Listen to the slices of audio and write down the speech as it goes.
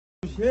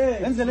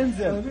انزل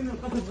انزل.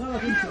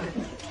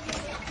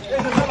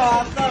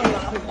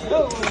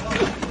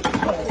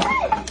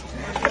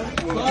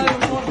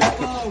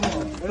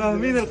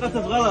 فاهمين القصف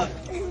غلط.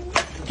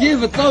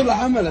 كيف الطاولة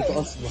عملت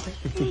أصلا؟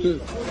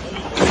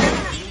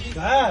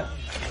 تعال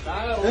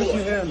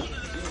امشي هنا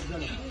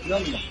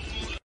يلا.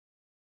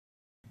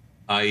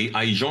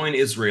 I join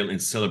Israel in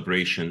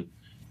celebration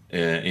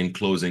in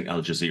closing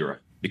Al-Jazeera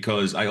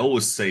because I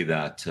always say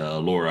that,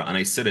 Laura, and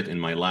I said it in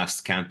my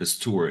last campus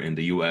tour in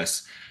the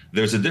US,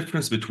 there's a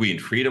difference between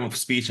freedom of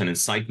speech and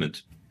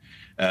incitement.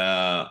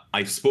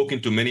 I've spoken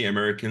to many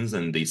Americans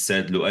and they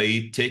said,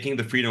 Luay, taking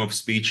the freedom of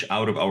speech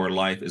out of our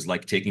life is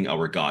like taking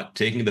our God.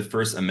 Taking the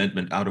First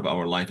Amendment out of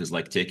our life is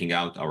like taking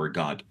out our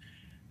God.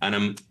 And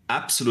I'm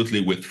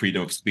absolutely with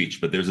freedom of speech,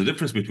 but there's a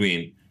difference between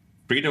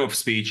freedom of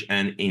speech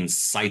and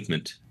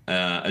incitement.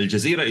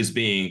 Al-Jazeera is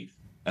being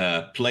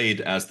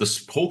played as the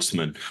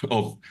spokesman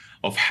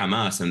of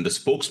Hamas and the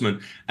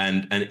spokesman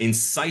and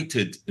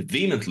incited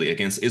vehemently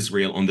against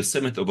Israel on the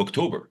 7th of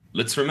October.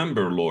 Let's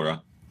remember,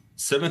 Laura,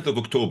 7th of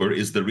October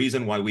is the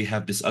reason why we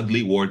have this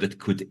ugly war that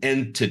could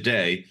end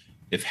today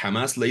if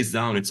Hamas lays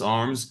down its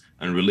arms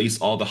and release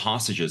all the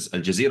hostages.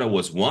 Al-Jazeera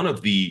was one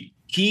of the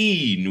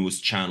key news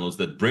channels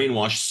that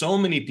brainwashed so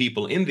many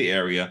people in the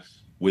area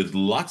with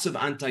lots of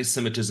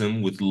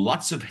anti-Semitism, with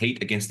lots of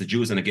hate against the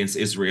Jews and against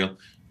Israel.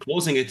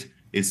 Closing it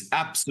is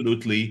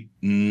absolutely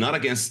not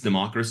against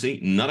democracy,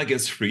 not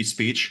against free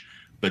speech,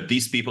 but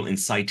these people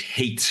incite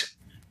hate.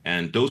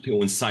 And those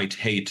who incite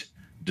hate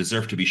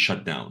deserve to be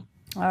shut down.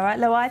 All right,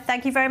 Luay,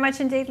 thank you very much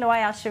indeed. Luay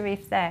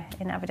Al-Sharif there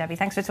in Abu Dhabi.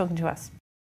 Thanks for talking to us.